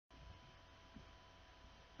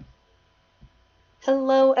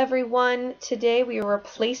Hello everyone! Today we are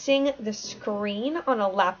replacing the screen on a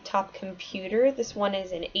laptop computer. This one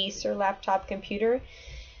is an Acer laptop computer.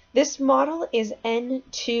 This model is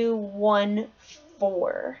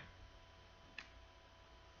N214.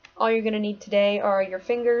 All you're going to need today are your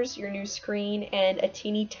fingers, your new screen, and a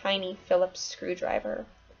teeny tiny Phillips screwdriver.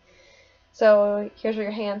 So here's where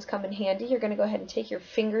your hands come in handy. You're going to go ahead and take your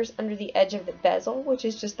fingers under the edge of the bezel, which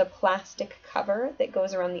is just the plastic cover that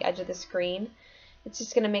goes around the edge of the screen. It's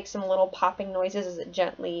just going to make some little popping noises as it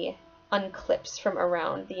gently unclips from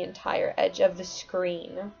around the entire edge of the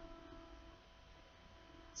screen.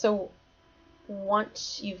 So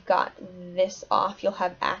once you've got this off, you'll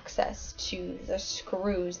have access to the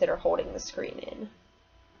screws that are holding the screen in.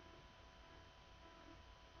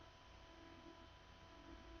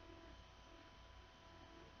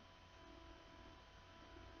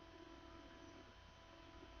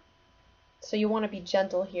 So you want to be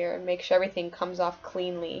gentle here and make sure everything comes off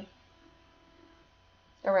cleanly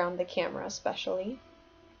around the camera especially.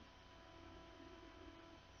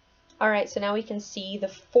 Alright, so now we can see the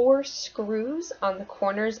 4 screws on the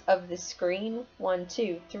corners of the screen. 1,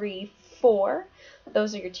 2, 3, 4.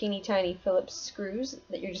 Those are your teeny tiny Phillips screws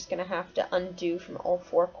that you're just going to have to undo from all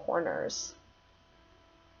 4 corners.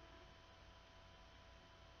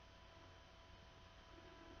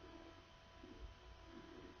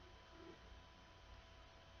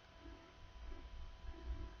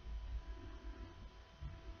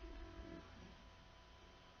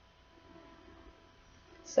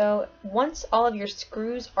 So once all of your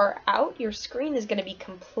screws are out, your screen is going to be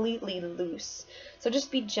completely loose. So just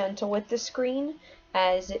be gentle with the screen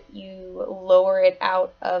as you lower it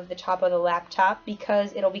out of the top of the laptop,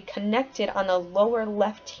 because it'll be connected on the lower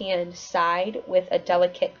left-hand side with a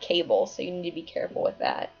delicate cable, so you need to be careful with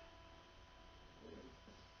that.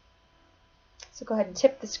 So go ahead and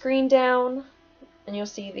tip the screen down, and you'll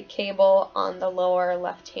see the cable on the lower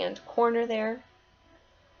left-hand corner there.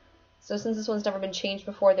 So since this one's never been changed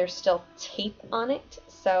before, there's still tape on it.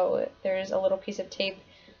 So there's a little piece of tape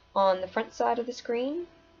on the front side of the screen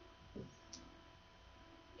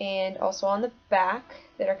and also on the back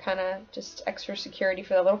that are kind of just extra security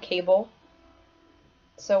for the little cable.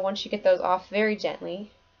 So once you get those off very gently,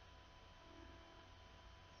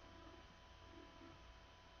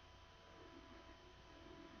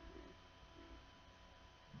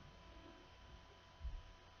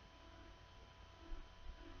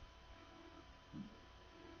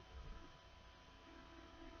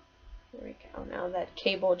 there we go. Now that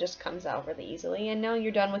cable just comes out really easily. And now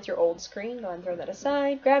you're done with your old screen. Go ahead and throw that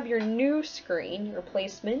aside. Grab your new screen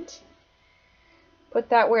replacement. Put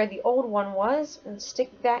that where the old one was and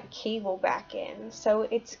stick that cable back in. So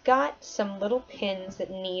it's got some little pins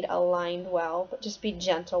that need aligned well, but just be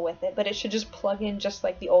gentle with it. But it should just plug in just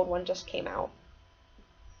like the old one just came out.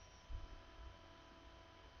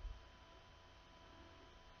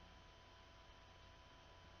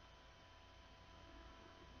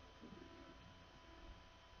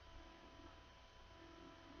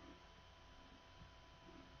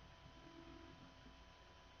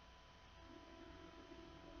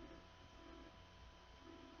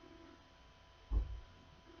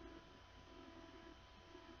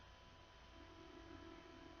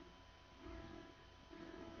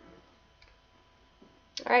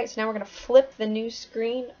 Alright, so now we're going to flip the new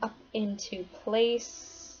screen up into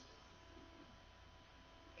place.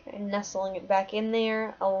 Okay, nestling it back in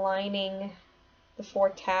there, aligning the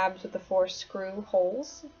 4 tabs with the 4 screw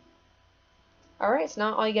holes. Alright, so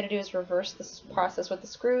now all you got to do is reverse this process with the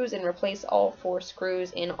screws and replace all 4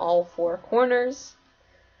 screws in all 4 corners.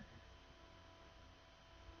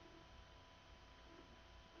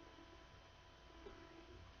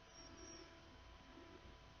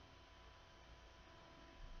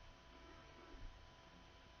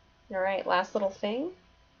 Alright, last little thing.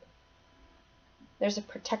 There's a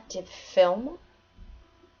protective film.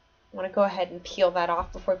 I want to go ahead and peel that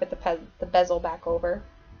off before we put the bezel back over.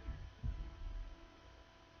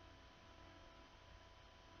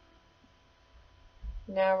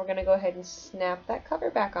 Now we're going to go ahead and snap that cover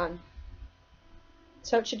back on.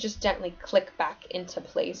 So it should just gently click back into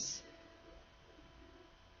place.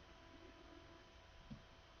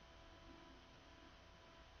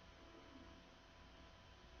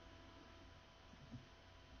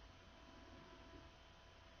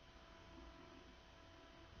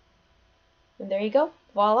 And there you go.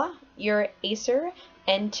 Voila! Your Acer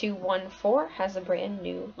N214 has a brand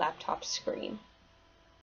new laptop screen.